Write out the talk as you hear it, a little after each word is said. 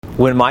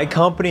When my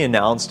company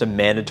announced a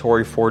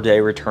mandatory 4-day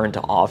return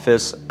to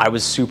office, I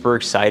was super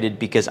excited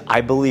because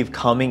I believe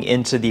coming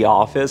into the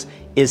office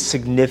is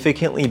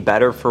significantly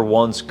better for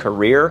one's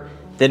career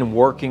than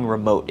working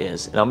remote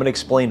is. And I'm gonna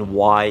explain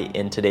why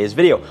in today's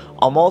video.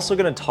 I'm also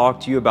gonna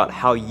talk to you about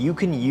how you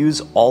can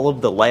use all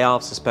of the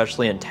layoffs,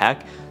 especially in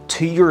tech,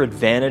 to your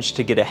advantage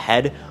to get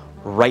ahead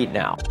right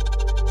now.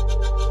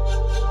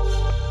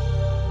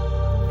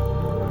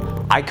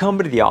 I come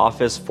into the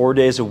office 4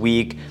 days a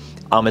week.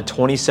 I'm a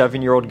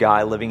 27-year-old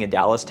guy living in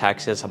Dallas,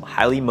 Texas. I'm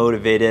highly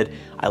motivated.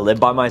 I live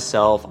by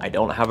myself. I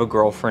don't have a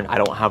girlfriend. I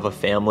don't have a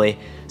family.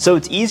 So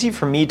it's easy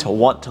for me to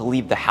want to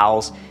leave the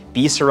house,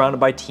 be surrounded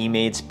by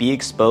teammates, be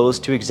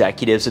exposed to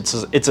executives.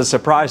 It's a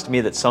surprise to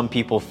me that some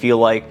people feel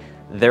like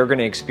they're going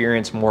to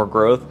experience more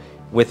growth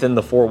within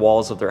the four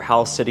walls of their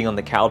house, sitting on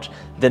the couch,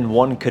 than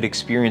one could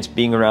experience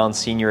being around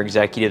senior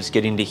executives,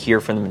 getting to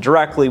hear from them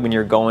directly when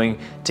you're going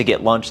to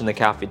get lunch in the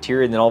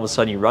cafeteria, and then all of a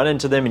sudden you run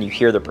into them and you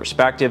hear their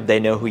perspective, they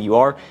know who you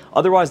are.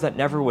 Otherwise, that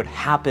never would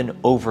happen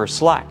over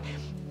Slack.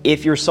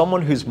 If you're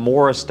someone who's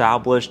more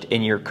established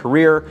in your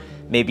career,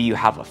 maybe you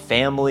have a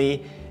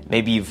family,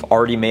 maybe you've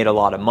already made a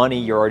lot of money,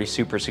 you're already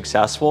super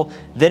successful,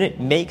 then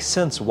it makes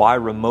sense why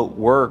remote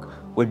work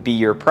would be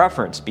your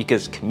preference,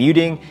 because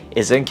commuting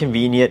is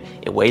inconvenient,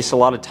 it wastes a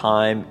lot of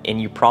time,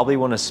 and you probably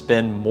want to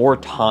spend more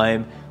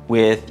time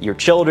with your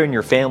children,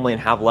 your family,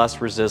 and have less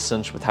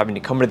resistance with having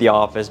to come to the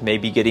office,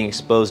 maybe getting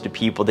exposed to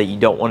people that you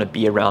don't want to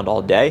be around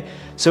all day.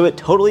 So it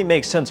totally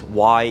makes sense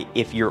why,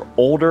 if you're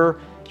older,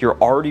 you're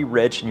already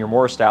rich, and you're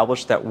more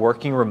established, that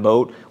working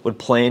remote would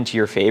play into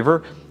your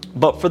favor.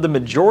 But for the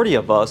majority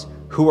of us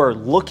who are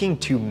looking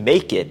to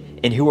make it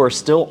and who are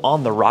still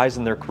on the rise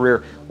in their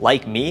career,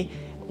 like me,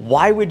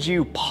 why would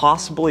you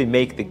possibly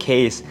make the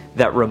case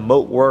that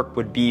remote work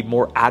would be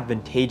more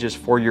advantageous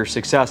for your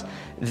success?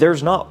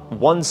 There's not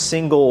one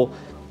single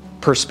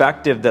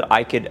perspective that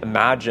I could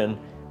imagine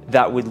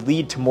that would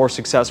lead to more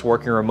success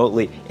working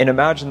remotely. And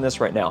imagine this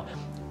right now.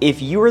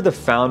 If you were the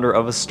founder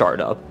of a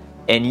startup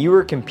and you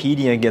were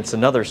competing against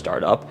another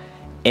startup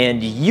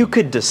and you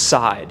could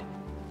decide,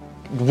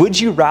 would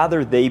you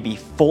rather they be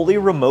fully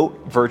remote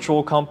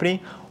virtual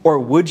company, or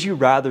would you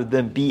rather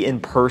them be in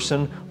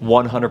person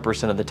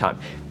 100% of the time?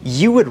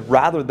 You would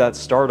rather that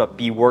startup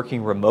be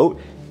working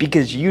remote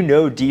because you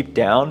know deep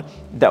down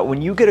that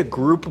when you get a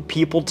group of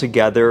people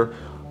together,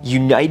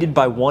 united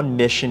by one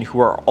mission, who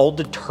are all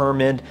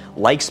determined,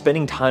 like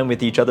spending time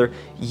with each other,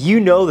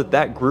 you know that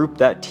that group,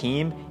 that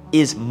team,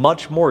 is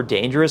much more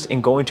dangerous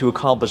and going to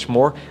accomplish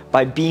more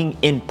by being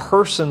in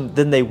person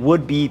than they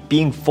would be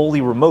being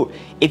fully remote.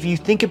 If you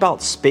think about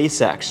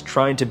SpaceX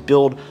trying to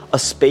build a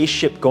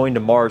spaceship going to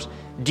Mars,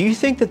 do you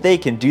think that they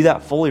can do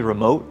that fully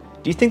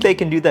remote? Do you think they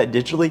can do that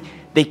digitally?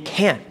 They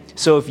can't.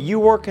 So if you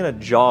work in a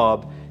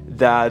job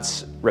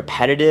that's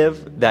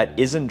repetitive, that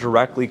isn't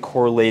directly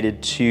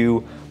correlated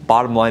to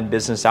bottom line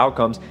business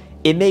outcomes,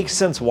 it makes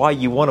sense why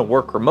you want to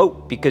work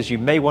remote, because you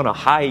may want to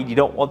hide, you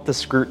don't want the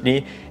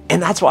scrutiny. And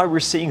that's why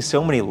we're seeing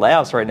so many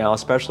layoffs right now,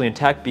 especially in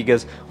tech,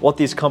 because what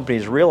these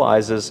companies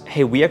realize is,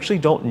 hey, we actually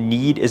don't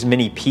need as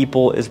many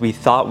people as we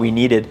thought we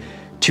needed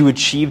to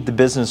achieve the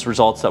business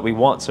results that we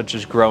want, such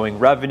as growing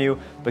revenue,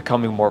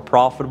 becoming more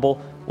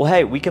profitable. Well,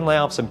 hey, we can lay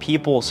off some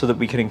people so that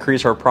we can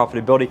increase our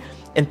profitability.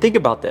 And think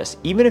about this,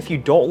 even if you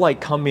don't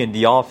like coming into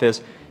the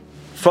office,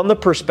 from the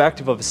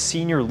perspective of a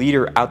senior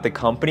leader at the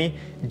company,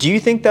 do you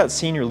think that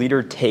senior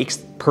leader takes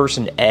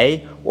person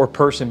A or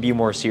person B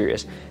more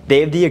serious?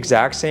 They have the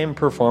exact same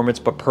performance,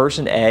 but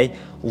person A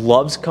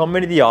loves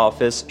coming to the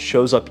office,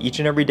 shows up each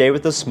and every day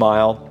with a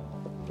smile,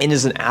 and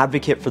is an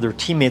advocate for their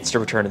teammates to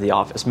return to the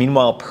office.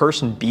 Meanwhile,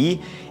 person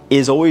B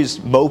is always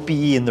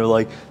mopey and they're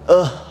like,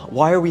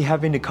 why are we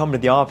having to come to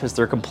the office?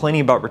 They're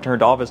complaining about return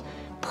to office.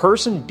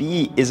 Person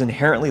B is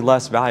inherently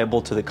less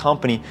valuable to the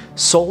company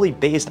solely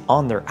based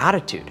on their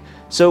attitude.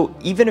 So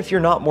even if you're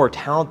not more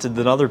talented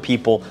than other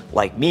people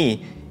like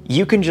me,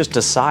 you can just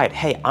decide,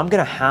 hey, I'm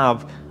gonna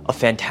have a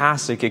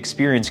fantastic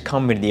experience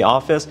coming to the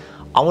office.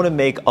 I wanna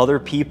make other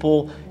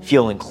people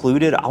feel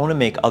included. I wanna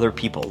make other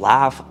people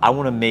laugh. I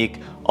wanna make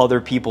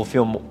other people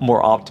feel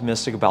more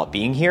optimistic about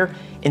being here.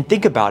 And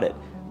think about it.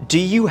 Do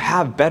you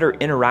have better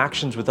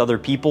interactions with other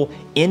people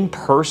in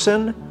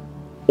person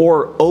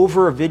or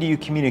over a video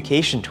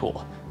communication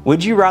tool?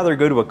 Would you rather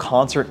go to a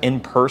concert in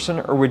person,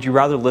 or would you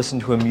rather listen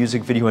to a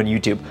music video on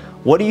YouTube?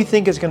 What do you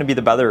think is going to be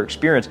the better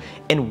experience?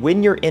 And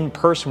when you're in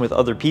person with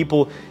other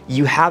people,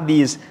 you have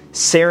these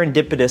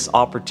serendipitous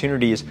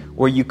opportunities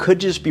where you could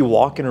just be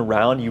walking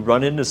around, you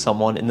run into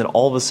someone, and then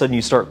all of a sudden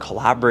you start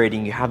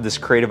collaborating, you have this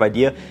creative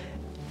idea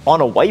on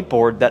a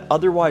whiteboard that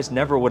otherwise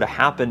never would have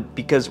happened,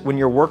 because when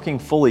you're working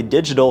fully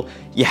digital,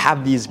 you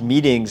have these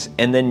meetings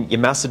and then you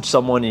message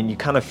someone and you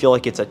kind of feel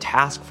like it's a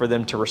task for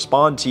them to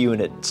respond to you and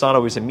it's not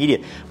always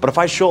immediate. But if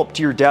I show up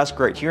to your desk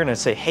right here and I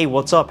say, hey,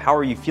 what's up? How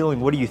are you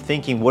feeling? What are you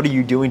thinking? What are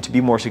you doing to be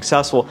more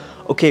successful?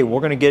 Okay, we're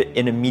gonna get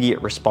an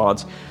immediate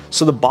response.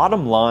 So the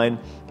bottom line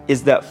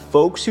is that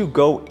folks who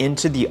go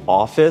into the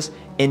office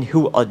and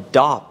who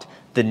adopt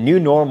the new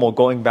normal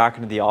going back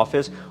into the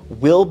office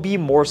will be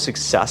more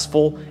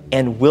successful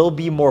and will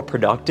be more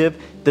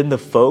productive than the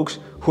folks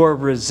who are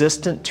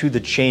resistant to the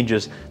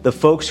changes, the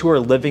folks who are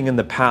living in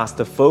the past,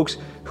 the folks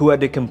who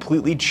had to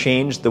completely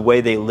change the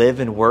way they live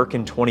and work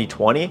in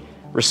 2020.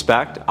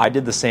 Respect, I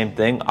did the same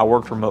thing. I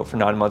worked remote for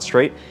 9 months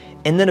straight.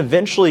 And then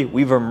eventually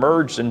we've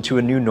emerged into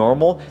a new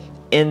normal.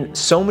 And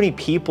so many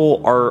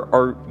people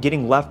are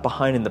getting left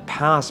behind in the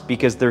past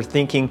because they're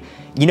thinking,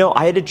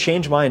 I had to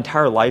change my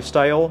entire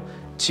lifestyle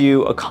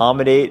to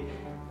accommodate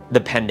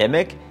the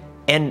pandemic.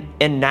 And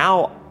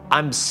now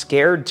I'm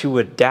scared to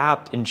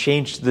adapt and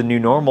change to the new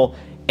normal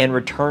and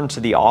return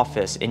to the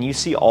office. And you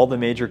see all the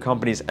major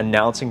companies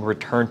announcing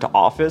return to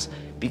office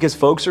because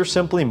folks are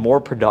simply more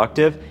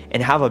productive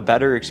and have a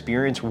better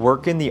experience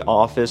working the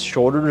office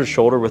shoulder to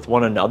shoulder with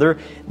one another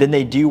than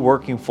they do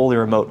working fully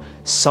remote.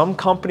 Some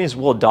companies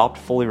will adopt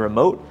fully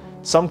remote.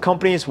 Some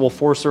companies will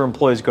force their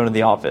employees to go to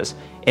the office.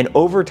 And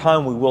over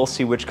time, we will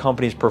see which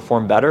companies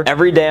perform better.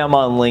 Every day I'm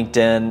on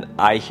LinkedIn,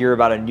 I hear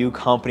about a new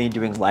company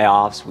doing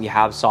layoffs. We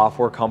have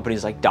software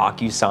companies like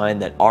DocuSign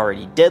that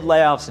already did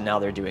layoffs and now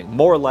they're doing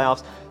more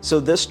layoffs. So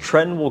this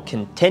trend will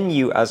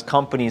continue as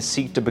companies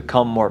seek to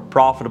become more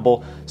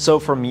profitable. So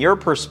from your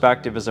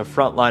perspective as a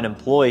frontline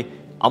employee,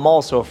 I'm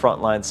also a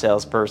frontline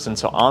salesperson,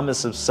 so I'm as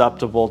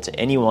susceptible to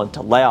anyone to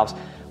layoffs,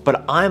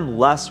 but I'm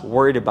less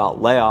worried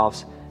about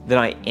layoffs than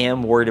I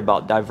am worried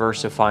about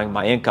diversifying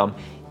my income.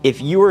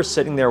 If you are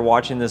sitting there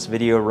watching this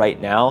video right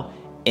now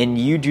and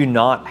you do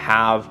not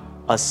have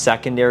a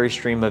secondary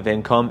stream of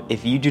income,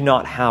 if you do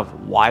not have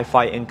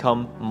Wi-Fi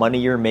income, money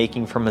you're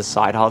making from a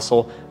side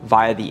hustle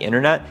via the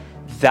internet,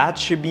 that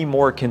should be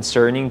more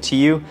concerning to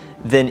you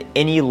than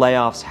any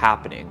layoffs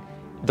happening.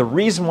 The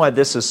reason why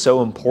this is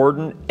so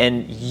important,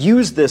 and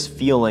use this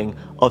feeling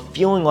of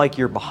feeling like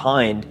you're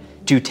behind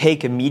to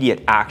take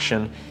immediate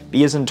action,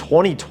 because in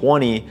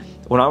 2020,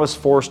 when I was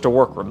forced to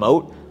work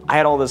remote, I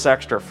had all this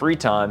extra free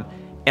time.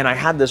 And I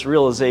had this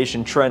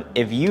realization, Trent,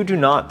 if you do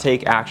not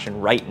take action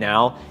right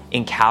now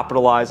and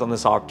capitalize on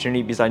this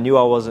opportunity, because I knew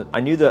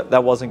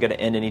that wasn't going to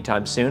end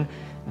anytime soon,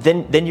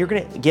 then you're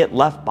going to get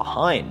left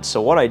behind.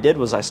 So what I did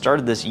was I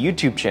started this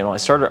YouTube channel. I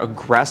started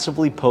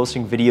aggressively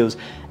posting videos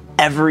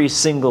every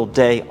single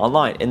day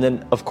online. And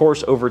then of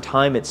course, over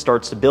time it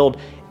starts to build.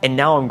 And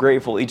now I'm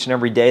grateful each and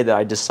every day that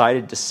I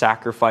decided to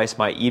sacrifice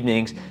my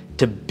evenings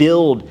to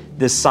build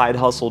this side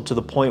hustle to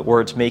the point where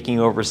it's making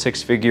over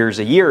 6 figures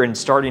a year and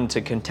starting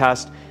to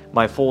contest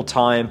my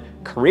full-time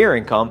career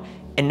income.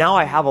 And now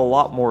I have a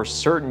lot more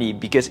certainty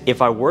because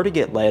if I were to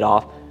get laid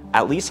off,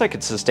 at least I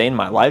could sustain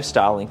my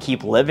lifestyle and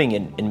keep living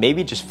and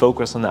maybe just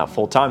focus on that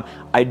full time.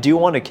 I do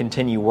want to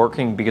continue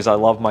working because I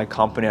love my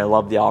company. I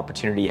love the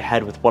opportunity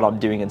ahead with what I'm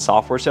doing in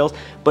software sales.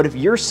 But if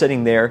you're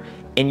sitting there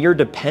and you're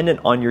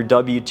dependent on your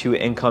W-2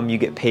 income, you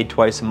get paid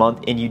twice a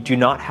month, and you do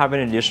not have an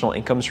additional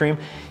income stream,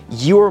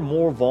 you are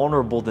more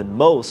vulnerable than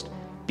most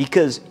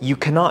because you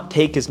cannot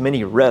take as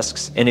many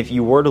risks. And if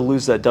you were to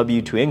lose that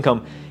W-2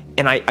 income,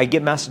 and I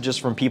get messages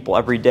from people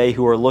every day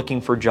who are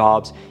looking for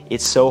jobs,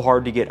 it's so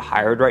hard to get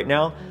hired right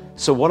now.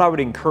 So what I would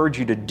encourage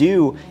you to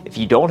do, if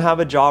you don't have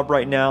a job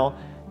right now,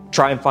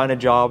 try and find a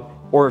job.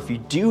 Or if you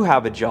do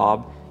have a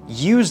job,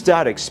 use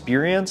that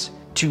experience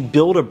to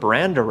build a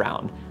brand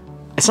around.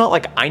 It's not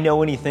like I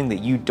know anything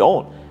that you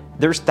don't.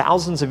 There's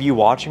thousands of you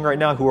watching right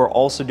now who are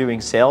also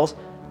doing sales.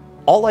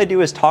 All I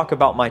do is talk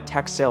about my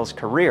tech sales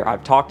career.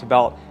 I've talked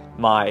about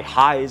my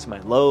highs, my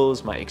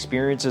lows, my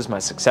experiences, my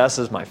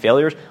successes, my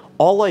failures.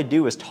 All I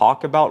do is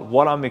talk about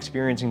what I'm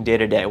experiencing day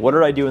to day. What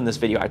did I do in this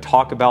video? I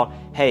talk about,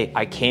 hey,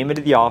 I came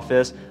into the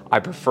office. I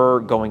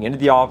prefer going into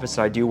the office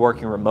and I do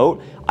working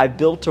remote. I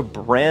built a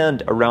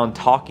brand around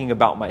talking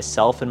about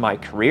myself and my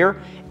career.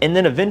 And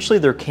then eventually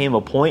there came a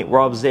point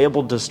where I was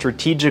able to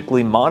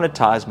strategically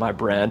monetize my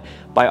brand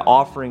by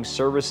offering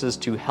services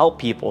to help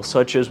people,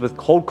 such as with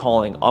cold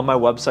calling. On my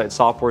website,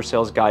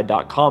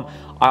 softwaresalesguide.com,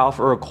 I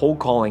offer a cold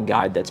calling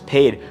guide that's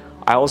paid.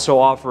 I also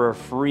offer a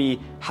free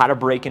how to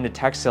break into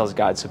tech sales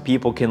guide so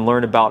people can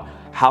learn about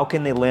how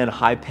can they land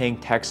high-paying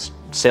tech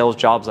sales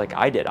jobs like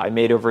I did. I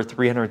made over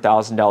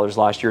 $300,000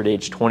 last year at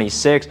age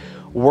 26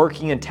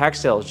 working in tech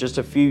sales just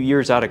a few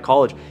years out of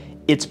college.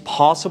 It's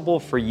possible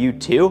for you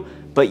too,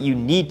 but you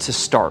need to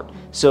start.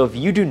 So if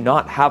you do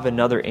not have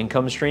another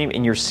income stream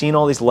and you're seeing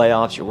all these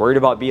layoffs, you're worried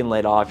about being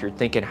laid off, you're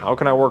thinking, how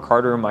can I work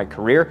harder in my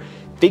career?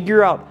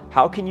 Figure out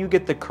how can you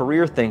get the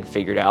career thing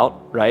figured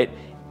out, right?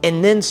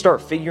 And then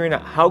start figuring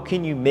out how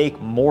can you make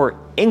more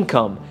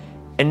income.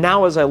 And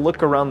now as I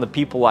look around the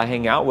people I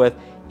hang out with,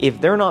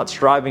 if they're not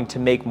striving to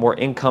make more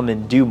income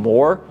and do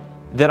more,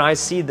 then I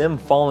see them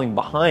falling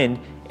behind,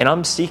 and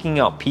I'm seeking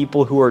out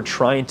people who are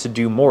trying to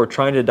do more,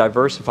 trying to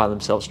diversify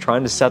themselves,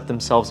 trying to set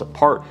themselves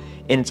apart.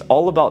 And it's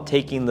all about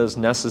taking those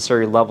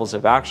necessary levels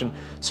of action.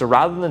 So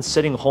rather than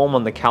sitting home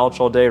on the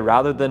couch all day,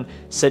 rather than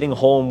sitting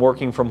home,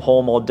 working from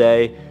home all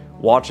day,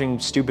 watching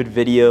stupid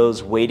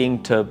videos,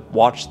 waiting to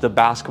watch the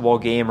basketball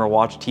game or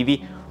watch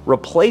TV,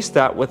 replace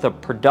that with a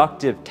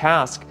productive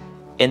task.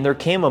 And there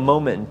came a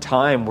moment in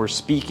time where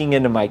speaking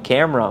into my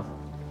camera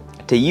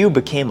to you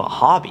became a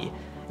hobby.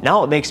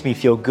 Now it makes me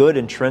feel good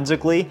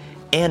intrinsically,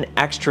 and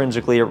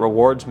extrinsically it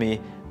rewards me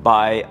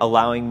by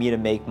allowing me to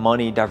make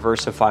money,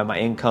 diversify my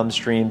income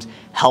streams,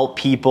 help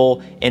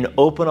people, and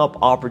open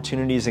up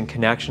opportunities and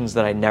connections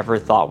that I never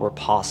thought were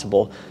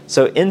possible.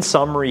 So in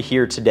summary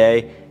here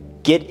today,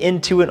 get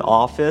into an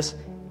office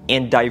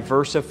and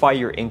diversify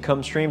your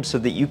income stream so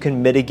that you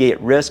can mitigate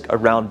risk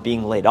around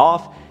being laid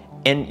off,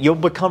 and you'll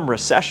become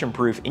recession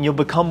proof, and you'll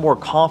become more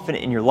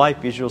confident in your life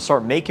because you'll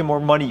start making more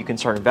money, you can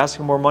start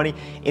investing more money,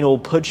 and it will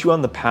put you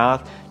on the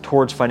path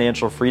towards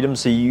financial freedom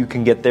so you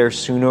can get there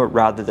sooner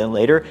rather than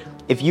later.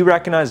 If you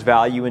recognize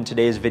value in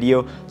today's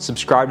video,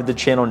 subscribe to the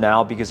channel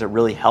now because it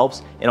really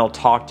helps, and I'll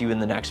talk to you in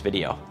the next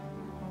video.